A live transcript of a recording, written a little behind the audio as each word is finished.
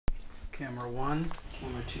Camera 1,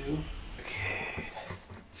 camera 2. Okay.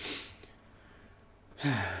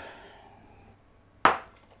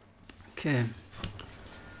 Okay.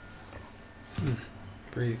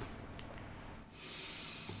 Breathe.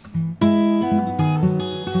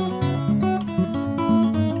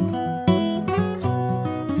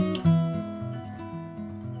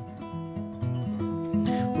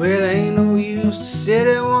 Well, ain't no use to sit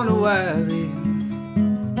and wonder why, baby,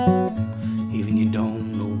 even you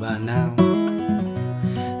don't know by now.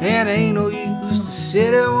 And ain't no use to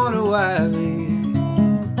sit and wonder why, baby,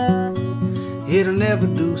 it'll never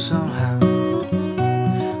do somehow.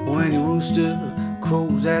 When your rooster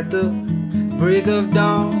crows at the break of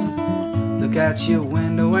dawn, look out your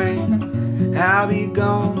window and I'll be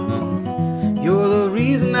gone. You're the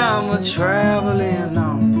reason I'm a-traveling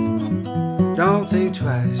on. Don't think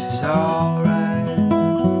twice, it's alright.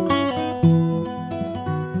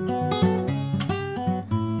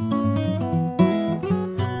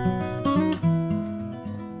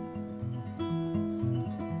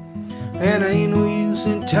 And ain't no use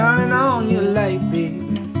in turning on your light, baby.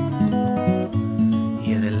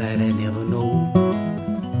 Yeah, the light I never know.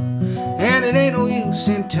 And it ain't no use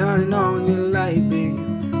in turning on your light, baby.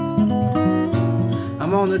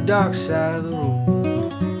 I'm on the dark side of the road.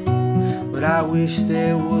 But I wish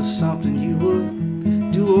there was something you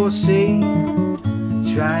would do or say,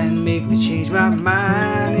 try and make me change my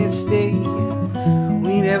mind and stay.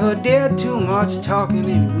 We never did too much talking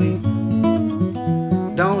anyway.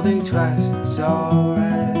 Don't think twice, it's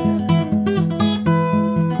alright.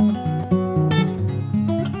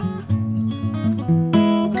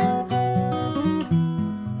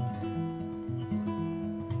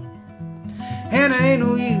 And there ain't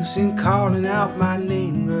no use in calling out my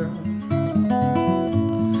name, girl,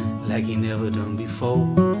 like you never done before.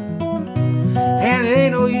 And it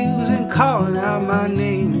ain't no use in calling out my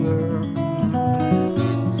name, girl,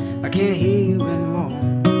 I can't hear you anymore.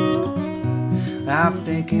 I'm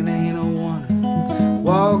thinking ain't no one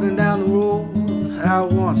walking down the road. I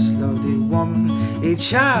once loved a woman, a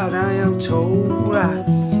child I am told. I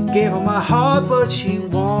gave her my heart but she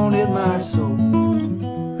wanted my soul.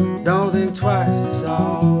 Don't think twice, it's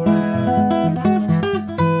alright.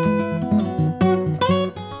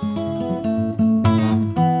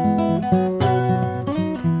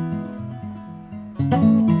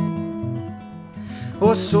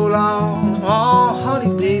 Oh, so long, oh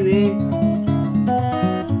honey baby,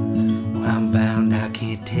 where I'm bound I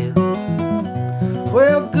can't tell.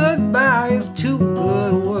 Well, goodbye is too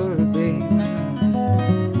good a word, baby,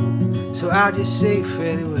 so I just say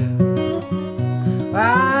fairly well.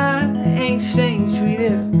 I ain't saying you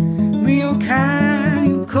treated me unkind,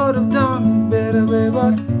 you could have done better, baby,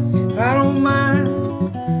 but I don't mind.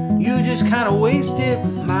 You just kinda wasted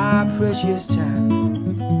my precious time.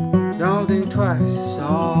 Don't think twice, it's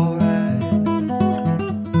alright.